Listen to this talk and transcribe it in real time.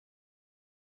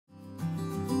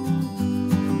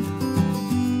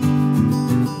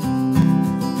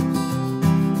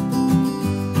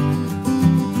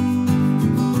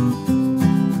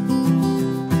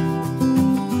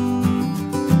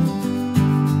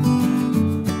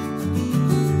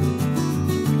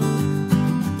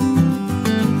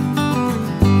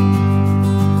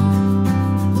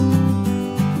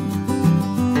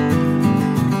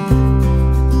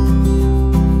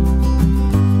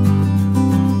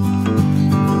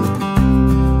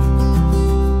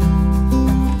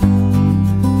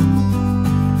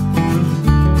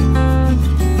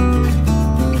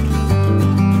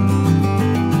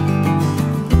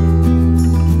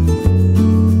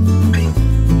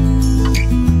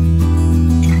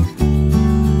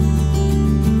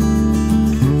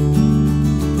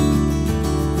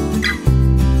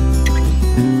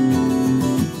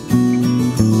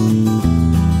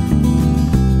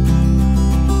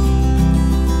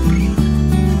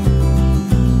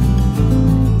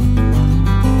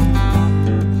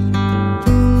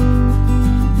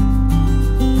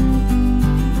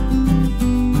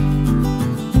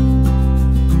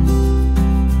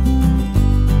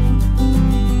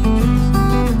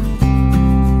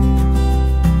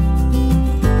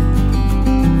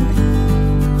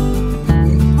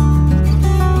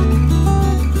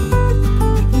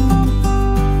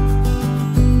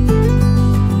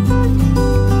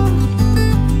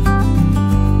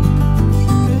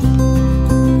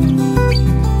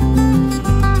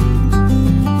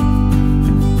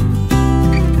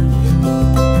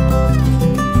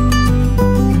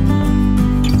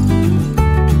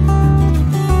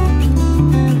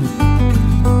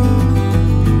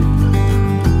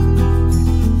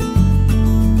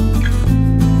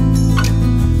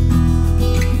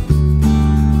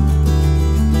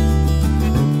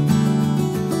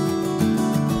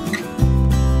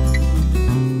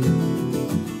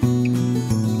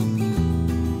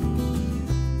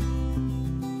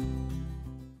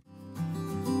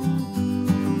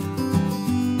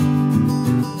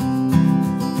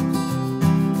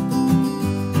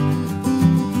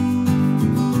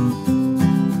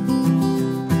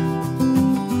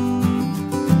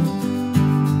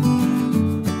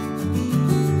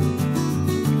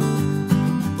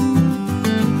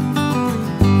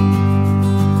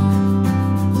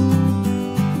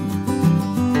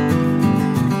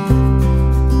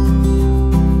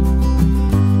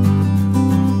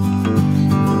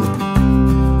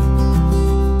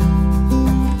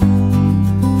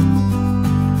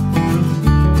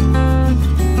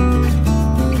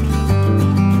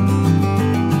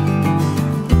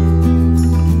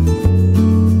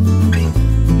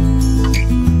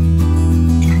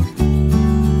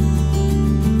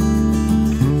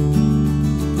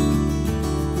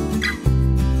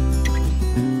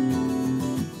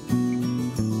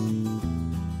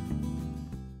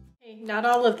Not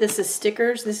all of this is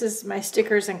stickers. This is my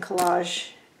stickers and collage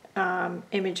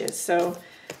images. So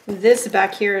this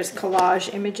back here is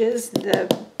collage images.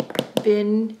 The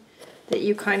bin that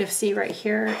you kind of see right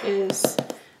here is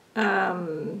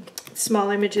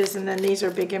small images, and then these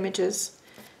are big images.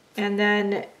 And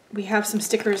then we have some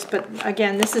stickers, but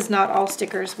again, this is not all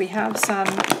stickers. We have some,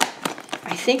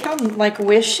 I think on like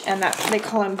Wish, and that they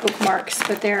call them bookmarks,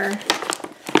 but they're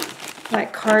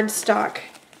like cardstock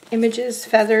images,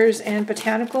 feathers, and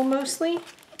botanical mostly.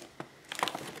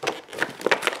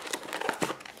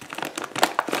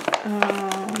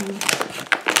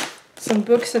 Some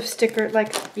books of sticker,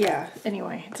 like, yeah,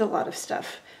 anyway, it's a lot of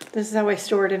stuff. This is how I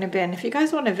store it in a bin. If you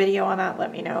guys want a video on that,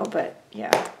 let me know, but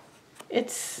yeah,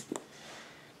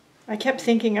 I kept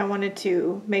thinking I wanted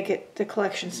to make the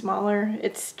collection smaller.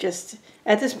 It's just,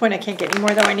 at this point I can't get any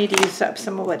more, though I need to use up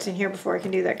some of what's in here before I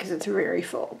can do that because it's very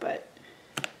full, but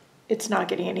it's not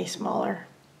getting any smaller.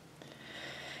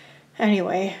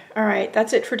 Anyway, all right,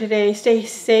 that's it for today. Stay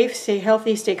safe, stay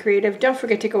healthy, stay creative. Don't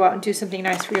forget to go out and do something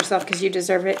nice for yourself because you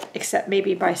deserve it, except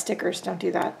maybe buy stickers. Don't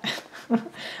do that.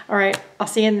 All right, I'll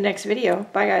see you in the next video.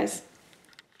 Bye, guys.